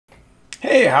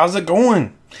Hey, how's it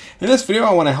going? In this video,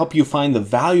 I want to help you find the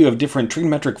value of different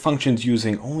trigonometric functions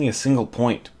using only a single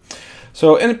point.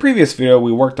 So in a previous video,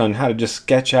 we worked on how to just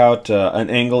sketch out an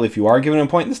angle if you are given a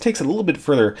point. This takes it a little bit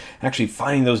further, actually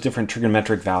finding those different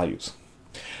trigonometric values.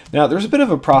 Now, there's a bit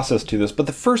of a process to this, but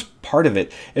the first part of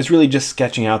it is really just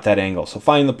sketching out that angle. So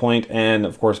finding the point and,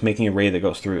 of course, making a ray that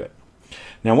goes through it.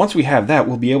 Now, once we have that,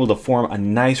 we'll be able to form a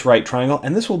nice right triangle,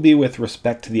 and this will be with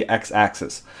respect to the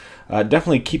x-axis.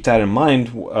 Definitely keep that in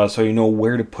mind so you know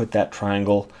where to put that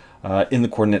triangle in the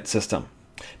coordinate system.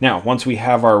 Now, once we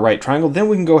have our right triangle, then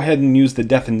we can go ahead and use the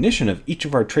definition of each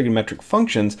of our trigonometric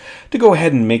functions to go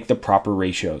ahead and make the proper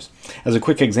ratios. As a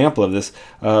quick example of this,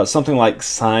 something like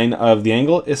sine of the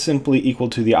angle is simply equal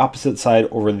to the opposite side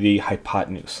over the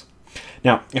hypotenuse.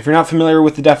 Now, if you're not familiar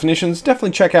with the definitions,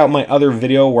 definitely check out my other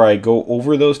video where I go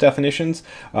over those definitions.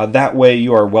 That way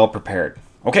you are well prepared.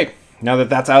 Okay, now that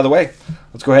that's out of the way,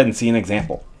 let's go ahead and see an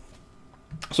example.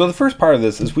 So the first part of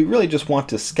this is we really just want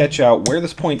to sketch out where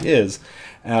this point is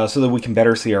so that we can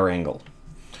better see our angle.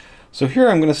 So here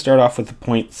I'm going to start off with the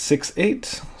point 6,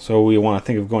 8. So we want to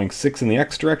think of going 6 in the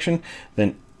x direction,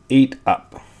 then 8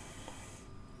 up.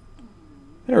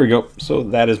 There we go. So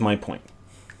that is my point.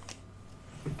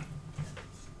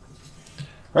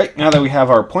 Right, now that we have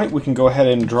our point, we can go ahead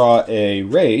and draw a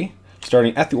ray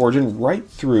starting at the origin right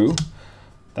through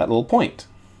that little point.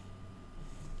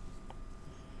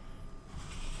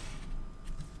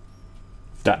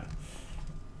 Done.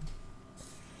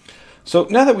 So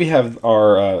now that we have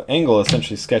our angle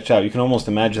essentially sketched out, you can almost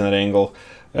imagine that angle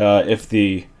if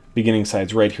the beginning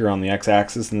side's right here on the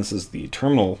x-axis and this is the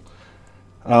terminal.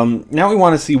 Now we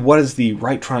want to see what is the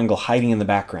right triangle hiding in the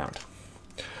background.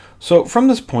 So from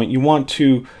this point, you want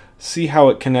to see how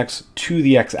it connects to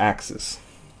the x-axis.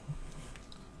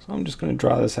 So I'm just going to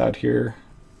draw this out here.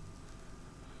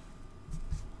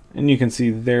 And you can see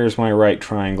there's my right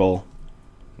triangle.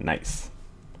 Nice.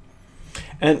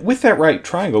 And with that right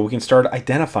triangle, we can start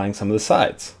identifying some of the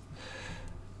sides.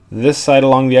 This side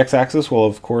along the x-axis will,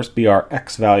 of course, be our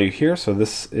x value here. So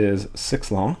this is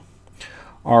 6 long.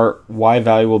 Our y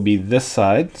value will be this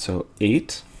side, so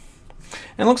 8.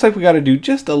 And it looks like we got to do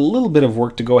just a little bit of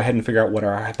work to go ahead and figure out what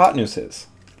our hypotenuse is.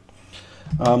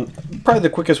 Probably the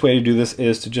quickest way to do this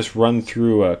is to just run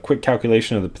through a quick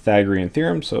calculation of the Pythagorean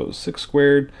theorem. So 6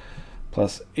 squared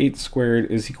plus 8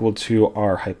 squared is equal to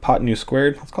our hypotenuse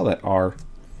squared. Let's call that r.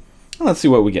 And let's see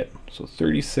what we get. So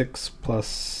 36 plus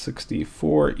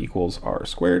 64 equals r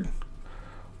squared.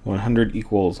 100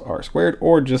 equals r squared,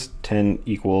 or just 10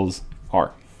 equals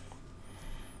r.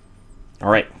 All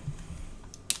right.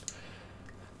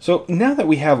 So now that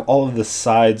we have all of the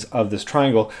sides of this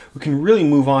triangle, we can really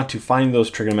move on to find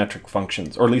those trigonometric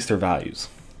functions, or at least their values.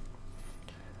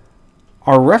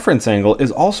 Our reference angle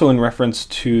is also in reference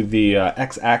to the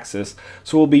x-axis,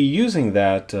 so we'll be using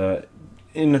that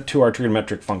into our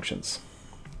trigonometric functions.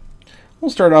 We'll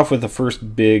start off with the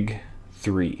first big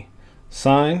three: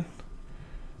 sine,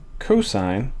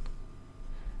 cosine,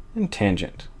 and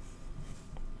tangent.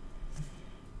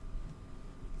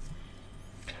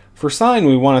 For sine,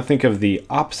 we want to think of the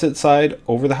opposite side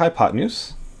over the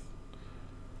hypotenuse.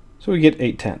 So we get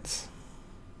 8/10.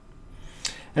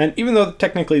 And even though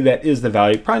technically that is the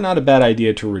value, probably not a bad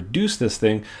idea to reduce this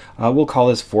thing. We'll call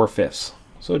this 4/5.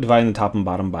 So dividing the top and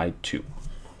bottom by 2.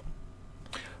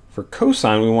 For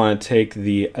cosine, we want to take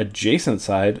the adjacent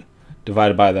side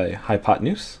divided by the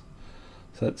hypotenuse.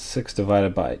 So that's 6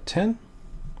 divided by 10.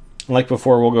 And like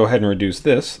before, we'll go ahead and reduce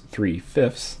this,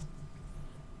 3/5.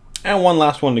 And one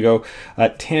last one to go.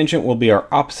 Tangent will be our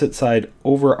opposite side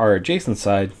over our adjacent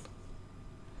side,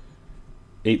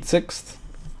 8/6,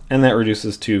 and that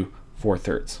reduces to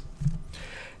 4/3.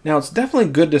 Now it's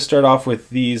definitely good to start off with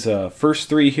these first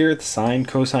three here, the sine,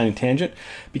 cosine, and tangent,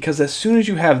 because as soon as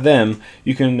you have them,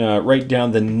 you can write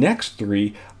down the next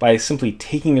three by simply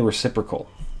taking the reciprocal.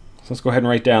 So let's go ahead and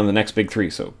write down the next big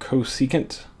three. So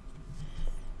cosecant,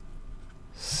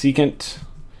 secant,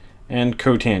 and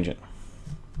cotangent.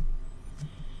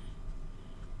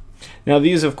 Now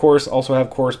these, of course, also have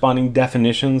corresponding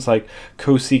definitions, like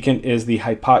cosecant is the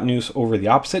hypotenuse over the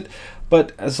opposite,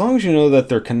 but as long as you know that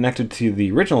they're connected to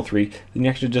the original three, then you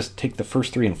actually just take the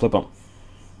first three and flip them.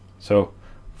 So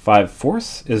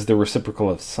 5/4 is the reciprocal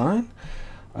of sine,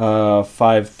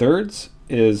 5/3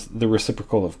 is the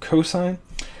reciprocal of cosine,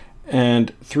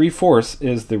 and 3/4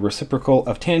 is the reciprocal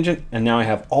of tangent, and now I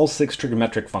have all 6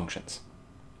 trigonometric functions.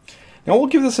 Now we'll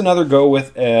give this another go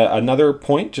with another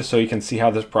point, just so you can see how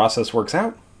this process works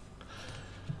out.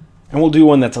 And we'll do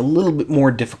one that's a little bit more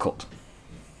difficult.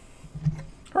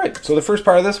 All right, so the first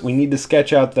part of this, we need to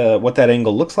sketch out what that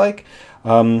angle looks like.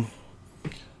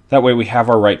 That way we have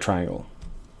our right triangle.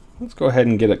 let's go ahead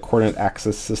and get a coordinate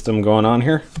axis system going on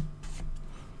here.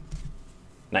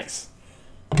 Nice.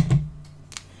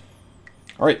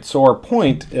 All right, so our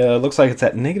point looks like it's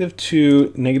at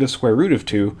 -2, negative square root of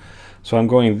 2. So I'm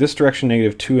going this direction,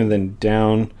 -2, and then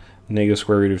down negative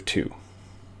square root of 2.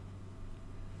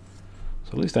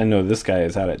 So at least I know this guy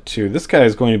is out at 2. This guy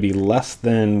is going to be less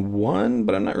than 1,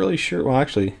 but I'm not really sure. Well,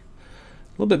 actually, a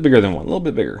little bit bigger than 1, a little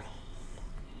bit bigger.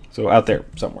 So out there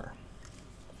somewhere.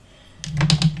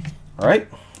 All right,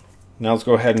 now let's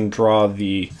go ahead and draw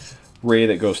the ray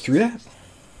that goes through that.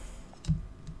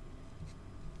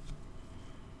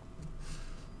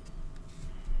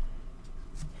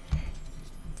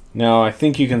 Now I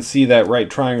think you can see that right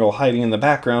triangle hiding in the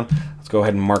background. Let's go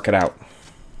ahead and mark it out.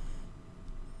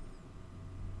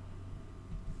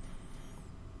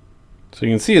 So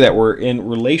you can see that we're in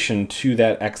relation to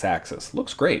that x-axis.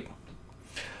 Looks great.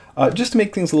 Just to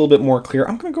make things a little bit more clear,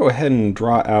 I'm going to go ahead and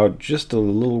draw out just a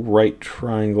little right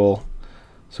triangle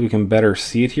so we can better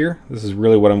see it here. This is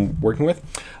really what I'm working with.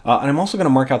 And I'm also going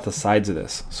to mark out the sides of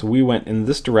this. So we went in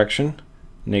this direction,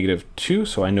 -2,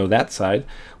 so I know that side.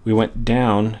 We went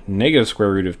down negative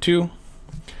square root of 2,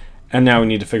 and now we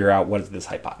need to figure out what is this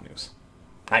hypotenuse.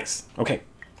 Nice. Okay.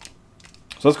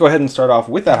 So let's go ahead and start off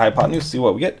with that hypotenuse, see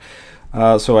what we get.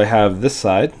 So I have this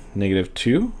side,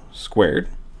 -2 squared,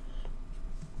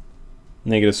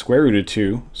 negative square root of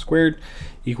 2 squared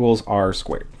equals r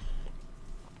squared.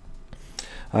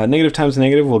 Negative times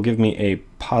negative will give me a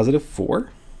positive 4.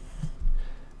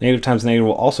 Negative times negative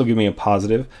will also give me a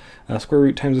positive. Square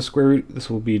root times the square root,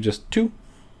 this will be just 2.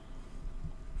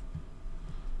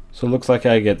 So it looks like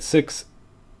I get 6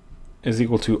 is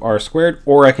equal to r squared,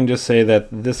 or I can just say that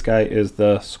this guy is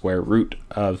the square root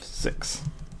of 6.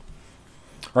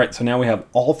 All right, so now we have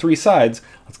all three sides.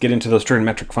 Let's get into those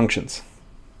trigonometric functions.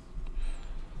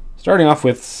 Starting off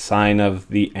with sine of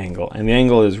the angle, and the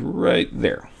angle is right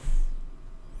there.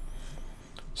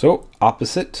 So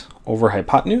opposite over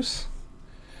hypotenuse,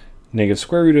 negative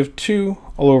square root of 2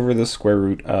 all over the square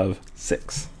root of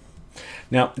 6.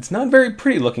 Now, it's not very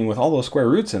pretty looking with all those square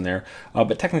roots in there,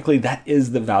 but technically that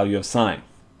is the value of sine.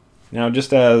 Now,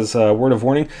 just as a word of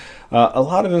warning, a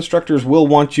lot of instructors will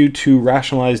want you to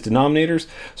rationalize denominators,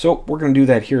 so we're going to do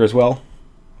that here as well.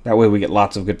 That way we get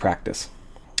lots of good practice.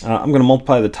 I'm going to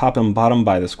multiply the top and bottom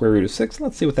by the square root of 6.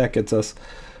 Let's see what that gets us.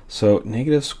 So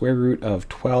negative square root of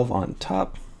 12 on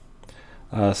top,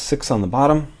 6 on the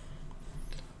bottom.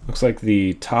 Looks like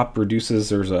the top reduces,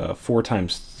 there's a 4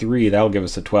 times 3, that'll give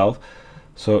us a 12.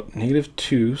 So negative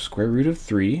 2 square root of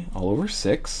 3 all over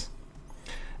 6.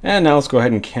 And now let's go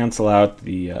ahead and cancel out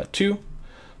the 2.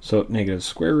 So negative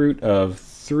square root of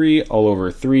 3 all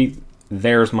over 3.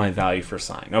 There's my value for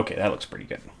sine. Okay, that looks pretty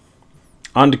good.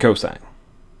 On to cosine.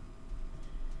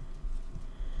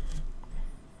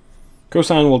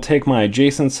 Cosine will take my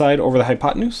adjacent side over the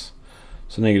hypotenuse.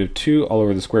 So negative 2 all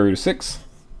over the square root of 6.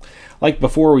 Like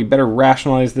before, we better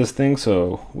rationalize this thing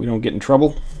so we don't get in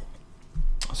trouble.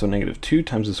 So negative 2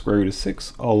 times the square root of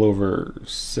 6 all over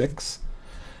 6.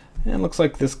 And it looks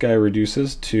like this guy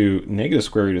reduces to negative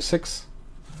square root of 6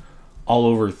 all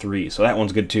over 3. So that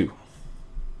one's good too.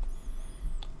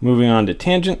 Moving on to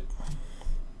tangent.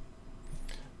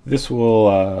 This will,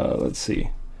 let's see,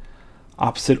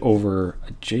 opposite over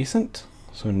adjacent.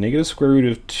 So negative square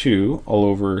root of 2 all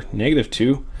over negative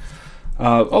 2.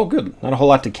 Oh, good. Not a whole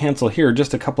lot to cancel here,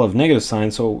 just a couple of negative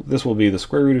signs. So this will be the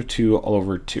square root of 2 all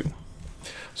over 2.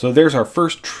 So there's our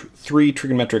first three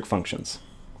trigonometric functions.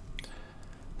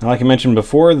 Now, like I mentioned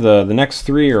before, the next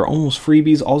three are almost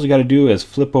freebies. All you got to do is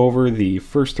flip over the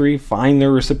first three, find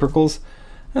their reciprocals,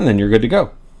 and then you're good to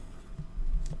go.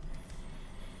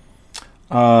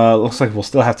 Looks like we'll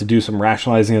still have to do some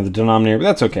rationalizing of the denominator, but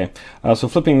that's okay. So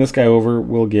flipping this guy over,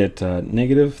 we'll get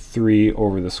negative 3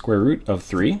 over the square root of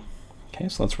 3. Okay,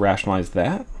 so let's rationalize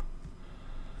that.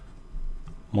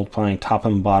 Multiplying top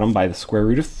and bottom by the square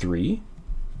root of 3.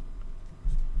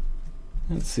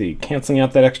 Let's see, canceling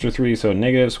out that extra 3, so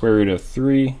negative square root of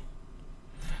 3.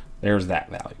 There's that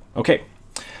value. Okay,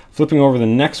 flipping over the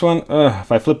next one.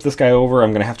 If I flip this guy over,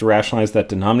 I'm going to have to rationalize that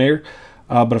denominator.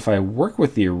 But if I work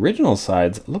with the original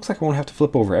sides, it looks like I won't have to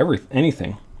flip over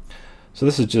anything. So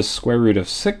this is just square root of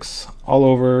 6 all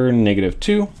over negative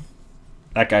 2.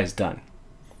 That guy's done.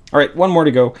 All right, one more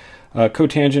to go.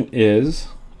 Cotangent is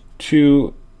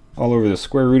 2 all over the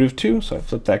square root of 2. So I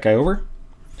flip that guy over.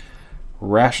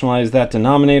 Rationalize that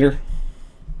denominator.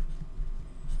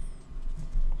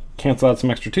 Cancel out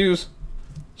some extra 2's.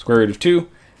 Square root of 2.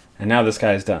 And now this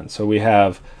guy is done. So we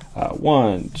have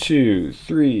 1, 2,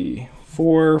 3,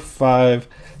 4, 5,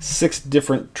 6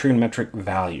 different trigonometric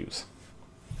values.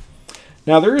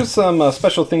 Now there is some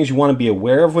special things you want to be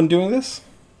aware of when doing this.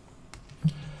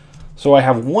 So I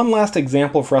have one last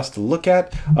example for us to look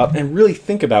at and really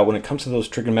think about when it comes to those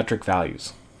trigonometric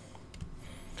values.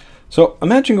 So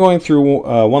imagine going through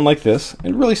one like this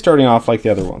and really starting off like the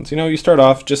other ones. You know, you start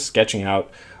off just sketching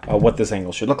out what this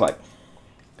angle should look like.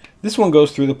 This one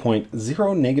goes through the point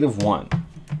 0, -1.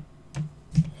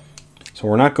 So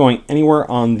we're not going anywhere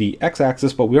on the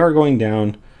x-axis, but we are going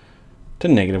down to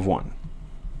 -1.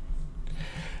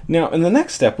 Now, in the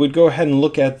next step, we'd go ahead and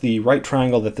look at the right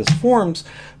triangle that this forms,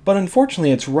 but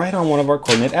unfortunately, it's right on one of our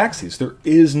coordinate axes. There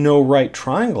is no right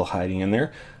triangle hiding in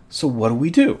there, so what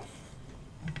do?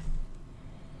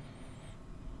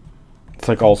 It's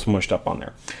like all smushed up on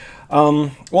there.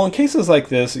 Well, in cases like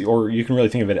this, or you can really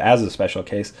think of it as a special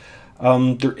case,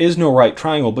 there is no right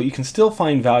triangle, but you can still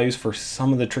find values for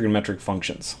some of the trigonometric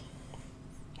functions.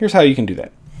 Here's how you can do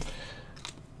that.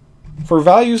 For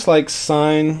values like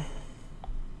sine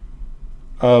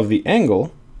of the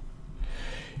angle,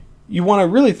 you want to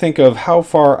really think of how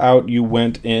far out you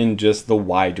went in just the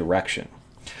y direction.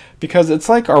 Because it's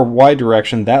like our y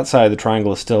direction, that side of the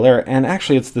triangle is still there, and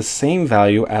actually it's the same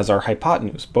value as our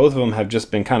hypotenuse. Both of them have just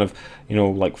been kind of, you know,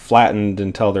 like flattened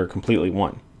until they're completely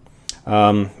one.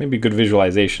 Maybe a good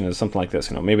visualization is something like this.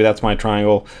 You know, maybe that's my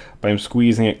triangle, but I'm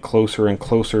squeezing it closer and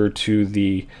closer to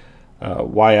the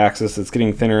y-axis. It's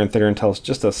getting thinner and thinner until it's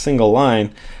just a single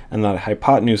line, and the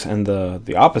hypotenuse and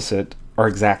the opposite are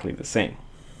exactly the same.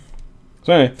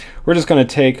 So anyway, we're just going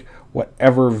to take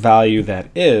whatever value that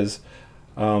is.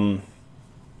 In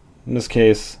this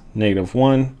case,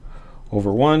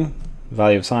 -1/1.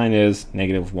 Value of sine is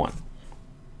 -1.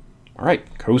 All right,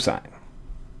 cosine.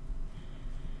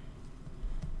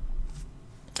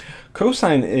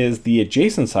 Cosine is the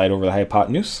adjacent side over the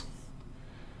hypotenuse.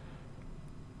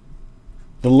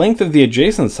 The length of the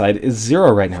adjacent side is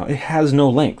 0 right now. It has no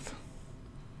length.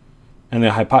 And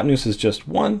the hypotenuse is just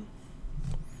 1.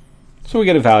 So we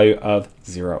get a value of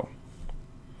 0.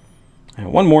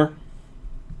 And one more.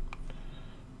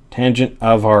 Tangent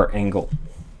of our angle.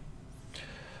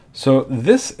 So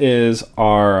this is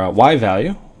our y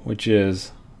value, which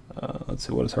is, let's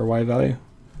see, what is our y value?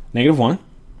 -1.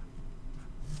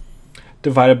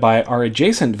 Divided by our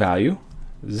adjacent value,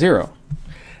 0.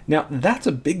 Now, that's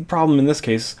a big problem in this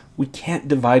case. We can't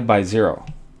divide by 0.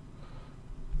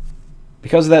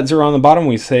 Because of that 0 on the bottom,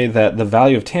 we say that the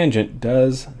value of tangent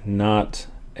does not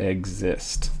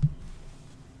exist.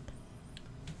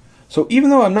 So even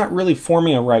though I'm not really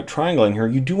forming a right triangle in here,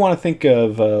 you do want to think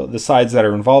of the sides that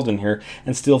are involved in here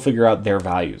and still figure out their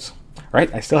values. All right,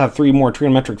 I still have 3 more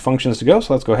trigonometric functions to go,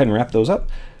 so let's go ahead and wrap those up.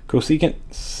 Cosecant,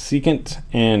 secant,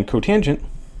 and cotangent.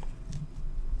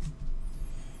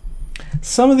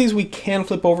 Some of these we can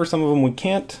flip over, some of them we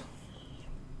can't.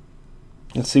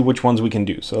 Let's see which ones we can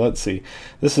do. So let's see.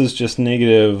 This is just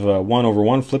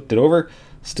 -1/1, flipped it over,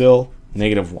 still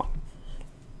 -1.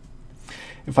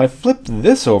 If I flip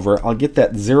this over, I'll get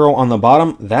that 0 on the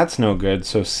bottom. That's no good,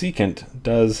 so secant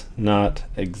does not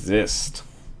exist.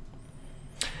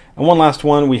 And one last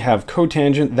one, we have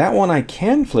cotangent. That one I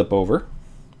can flip over,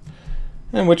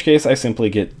 in which case I simply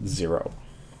get 0.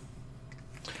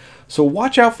 So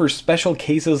watch out for special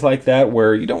cases like that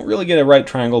where you don't really get a right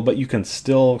triangle, but you can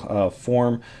still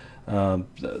form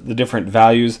the different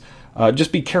values.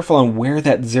 Just be careful on where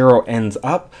that 0 ends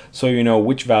up so you know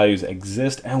which values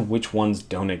exist and which ones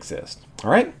don't exist.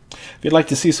 All right? If you'd like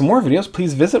to see some more videos,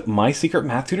 please visit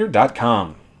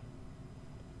MySecretMathTutor.com.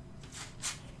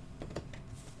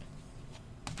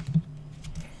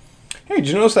 Hey, did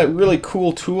you notice that really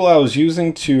cool tool I was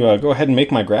using to go ahead and make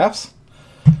my graphs?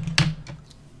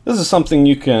 This is something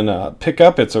you can pick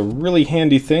up. It's a really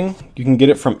handy thing. You can get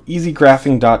it from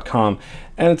easygraphing.com,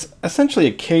 and it's essentially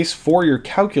a case for your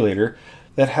calculator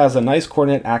that has a nice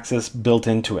coordinate axis built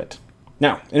into it.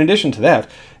 Now, in addition to that,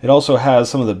 it also has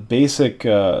some of the basic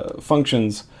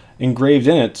functions engraved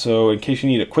in it, so in case you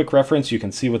need a quick reference, you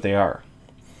can see what they are.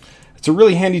 It's a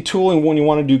really handy tool when you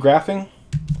want to do graphing,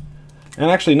 and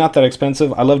actually not that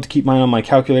expensive. I love to keep mine on my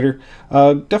calculator.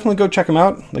 Definitely go check them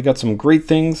out. They got some great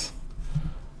things.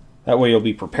 That way you'll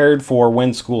be prepared for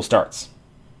when school starts.